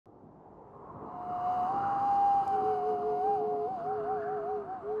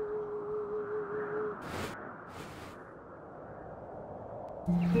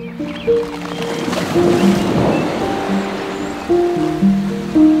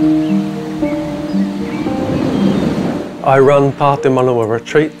I run Pāte Manawa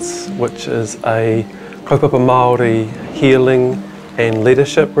Retreats, which is a kaupapa Māori healing and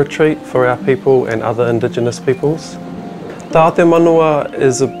leadership retreat for our people and other Indigenous peoples. Ātiawa Manawa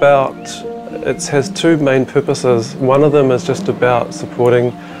is it has two main purposes. One of them is just about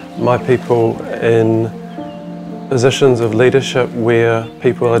supporting my people in positions of leadership where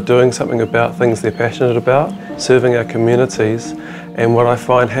people are doing something about things they're passionate about, serving our communities. And what I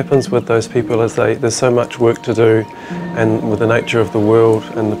find happens with those people is there's so much work to do, and with the nature of the world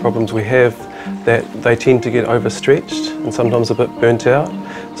and the problems we have, that they tend to get overstretched and sometimes a bit burnt out.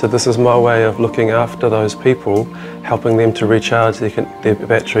 So this is my way of looking after those people, helping them to recharge their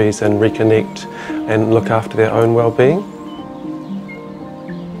batteries and reconnect and look after their own well-being.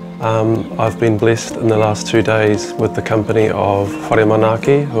 I've been blessed in the last 2 days with the company of Whare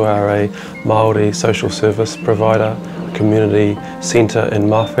Manaki, who are a Māori social service provider, a community centre in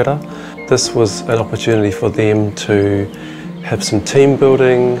Mawhera. This was an opportunity for them to have some team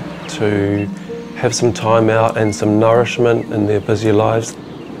building, to have some time out and some nourishment in their busy lives.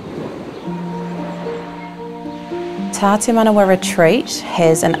 Ātiawa Manawa Retreat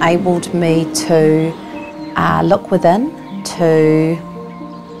has enabled me to look within, to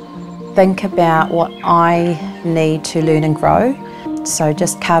think about what I need to learn and grow. So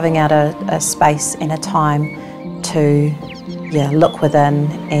just carving out a space and a time to look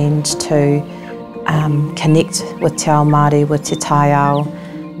within and to connect with Te Ao Māori, with Te Taiao,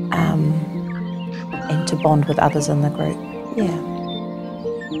 and to bond with others in the group.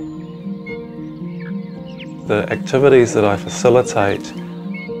 The activities that I facilitate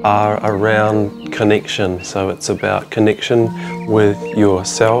are around connection. So it's about connection with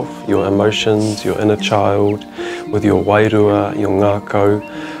yourself, your emotions, your inner child, with your wairua, your ngākau.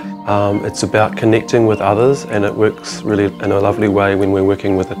 It's about connecting with others, and it works really in a lovely way when we're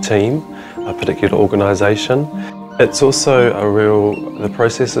working with a team, a particular organisation. It's also the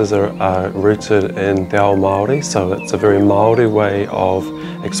processes are rooted in te ao Māori, so it's a very Māori way of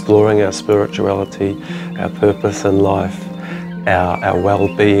exploring our spirituality, our purpose in life, our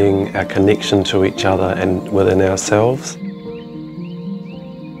well-being, our connection to each other and within ourselves.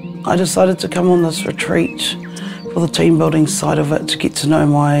 I decided to come on this retreat for the team building side of it, to get to know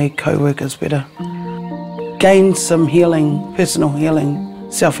my co-workers better. Gain some healing, personal healing,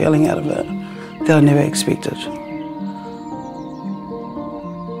 self-healing out of it that I never expected.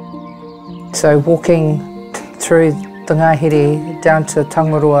 So walking through the ngahere down to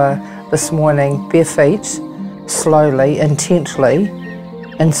Tangurua this morning, bare feet, slowly, intently,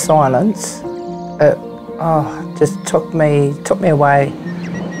 in silence, it just took me away,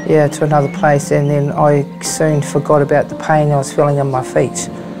 to another place, and then I soon forgot about the pain I was feeling in my feet.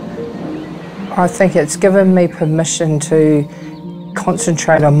 I think it's given me permission to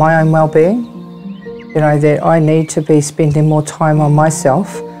concentrate on my own well-being, that I need to be spending more time on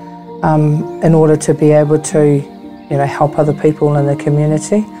myself in order to be able to, help other people in the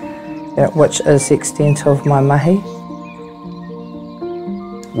community, which is the extent of my mahi.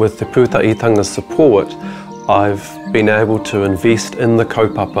 With the pūtaʻitanga's support, I've been able to invest in the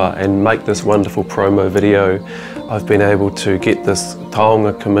kaupapa and make this wonderful promo video. I've been able to get this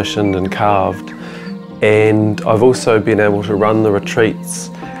taonga commissioned and carved, and I've also been able to run the retreats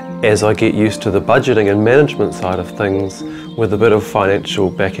as I get used to the budgeting and management side of things with a bit of financial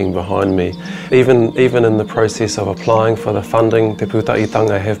backing behind me. Even in the process of applying for the funding, Te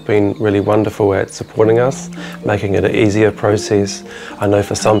Pūtaʻitanga have been really wonderful at supporting us, making it an easier process. I know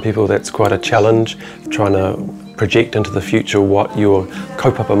for some people that's quite a challenge, trying to project into the future what your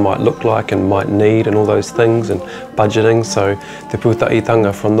kaupapa might look like and might need and all those things, and budgeting. So Te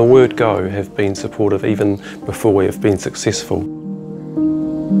Pūtaʻitanga from the word go have been supportive even before we have been successful.